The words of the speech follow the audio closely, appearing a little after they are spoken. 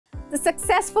The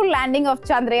successful landing of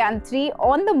Chandrayaan-3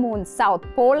 on the moon's south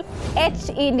pole etched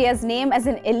India's name as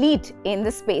an elite in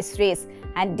the space race.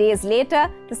 And days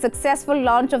later, the successful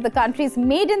launch of the country's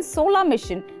maiden solar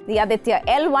mission, the Aditya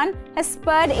L1, has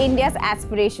spurred India's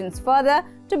aspirations further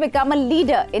to become a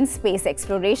leader in space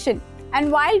exploration.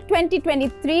 And while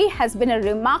 2023 has been a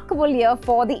remarkable year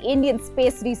for the Indian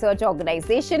Space Research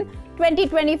Organization,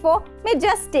 2024 may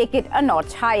just take it a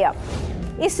notch higher.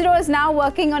 ISRO is now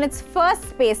working on its first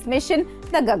space mission,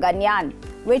 the Gaganyaan,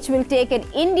 which will take an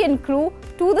Indian crew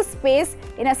to the space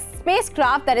in a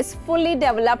spacecraft that is fully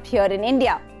developed here in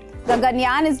India.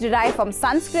 Gaganyaan is derived from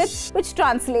Sanskrit, which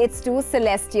translates to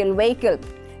celestial vehicle.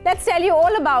 Let's tell you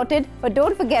all about it, but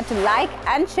don't forget to like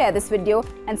and share this video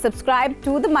and subscribe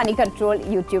to the Moneycontrol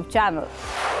YouTube channel.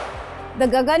 The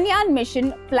Gaganyaan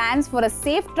mission plans for a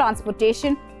safe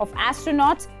transportation of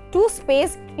astronauts to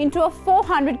space into a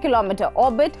 400-kilometer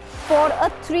orbit for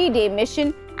a 3-day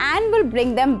mission and will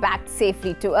bring them back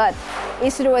safely to Earth.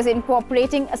 ISRO is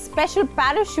incorporating a special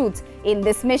parachutes in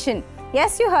this mission.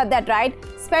 Yes, you heard that right.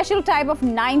 Special type of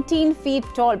 19 feet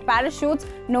tall parachutes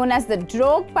known as the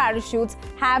drogue parachutes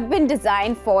have been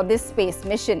designed for this space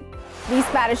mission. These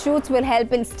parachutes will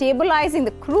help in stabilizing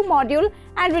the crew module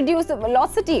and reduce the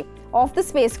velocity of the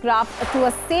spacecraft to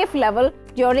a safe level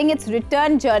during its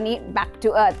return journey back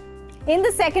to Earth. In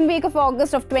the second week of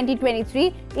August of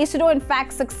 2023, ISRO in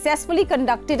fact successfully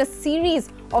conducted a series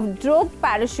of drogue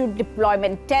parachute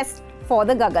deployment tests for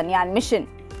the Gaganyaan mission.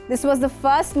 This was the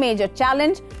first major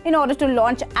challenge in order to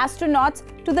launch astronauts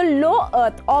to the low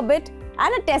Earth orbit,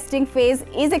 and a testing phase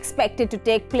is expected to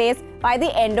take place by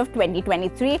the end of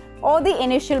 2023 or the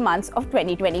initial months of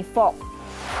 2024.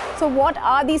 So what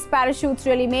are these parachutes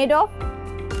really made of?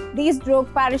 These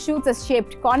drogue parachutes are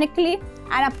shaped conically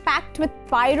and are packed with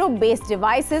pyro-based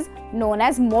devices known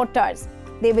as motors.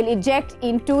 They will eject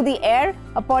into the air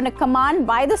upon a command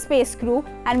by the space crew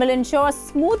and will ensure a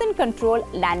smooth and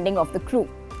controlled landing of the crew.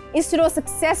 ISRO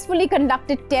successfully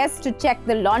conducted tests to check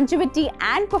the longevity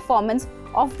and performance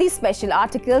of these special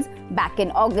articles back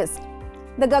in August.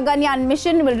 The Gaganyaan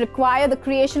mission will require the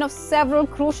creation of several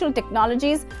crucial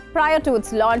technologies prior to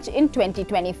its launch in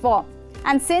 2024.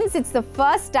 And since it's the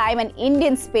first time an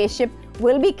Indian spaceship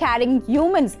will be carrying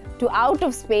humans to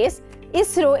outer space,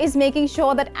 ISRO is making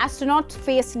sure that astronauts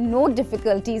face no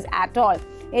difficulties at all.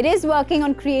 It is working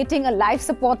on creating a life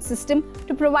support system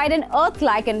to provide an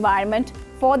Earth-like environment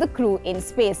for the crew in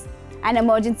space, an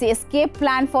emergency escape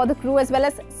plan for the crew, as well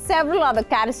as several other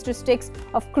characteristics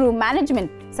of crew management,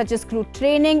 such as crew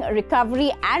training,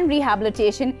 recovery and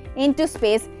rehabilitation into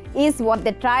space is what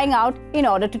they're trying out in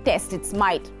order to test its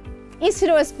might.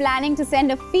 ISRO is planning to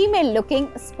send a female-looking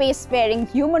spacefaring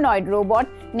humanoid robot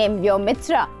named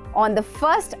Vyommitra on the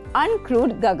first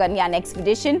uncrewed Gaganyaan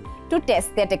expedition to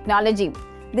test their technology.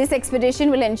 This expedition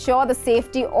will ensure the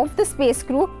safety of the space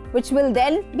crew, which will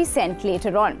then be sent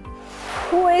later on.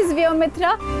 Who is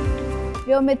Vyommitra?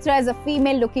 Vyommitra is a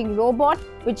female-looking robot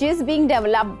which is being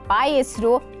developed by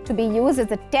ISRO to be used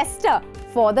as a tester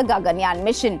for the Gaganyaan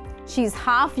mission. She is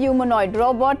half humanoid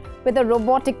robot with a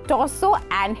robotic torso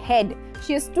and head.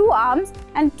 She has 2 arms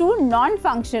and 2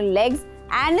 non-functional legs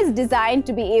and is designed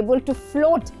to be able to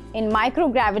float in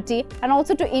microgravity and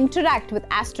also to interact with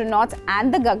astronauts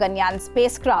and the Gaganyaan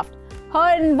spacecraft.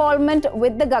 Her involvement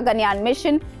with the Gaganyaan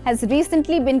mission has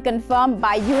recently been confirmed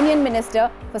by Union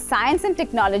Minister for Science and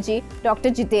Technology, Dr.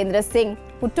 Jitendra Singh,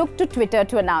 who took to Twitter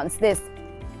to announce this.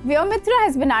 Vyommitra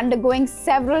has been undergoing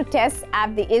several tests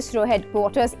at the ISRO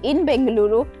headquarters in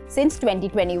Bengaluru since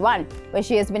 2021, where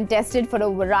she has been tested for a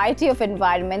variety of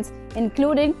environments,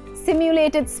 including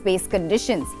simulated space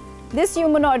conditions. This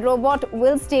humanoid robot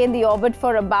will stay in the orbit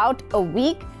for about a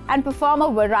week and perform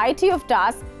a variety of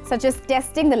tasks such as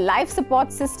testing the life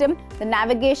support system, the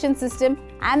navigation system,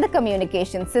 and the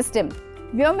communication system.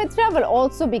 Vyommitra will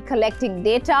also be collecting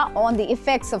data on the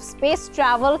effects of space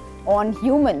travel on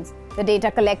humans. The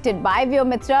data collected by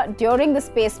Vyommitra during the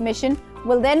space mission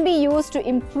will then be used to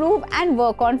improve and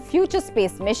work on future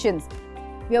space missions.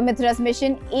 Vyommitra's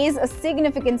mission is a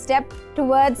significant step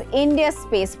towards India's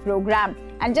space program.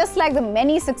 And just like the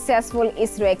many successful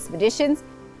ISRO expeditions,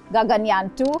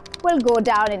 Gaganyaan 2 will go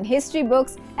down in history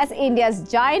books as India's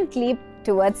giant leap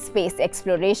towards space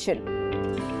exploration.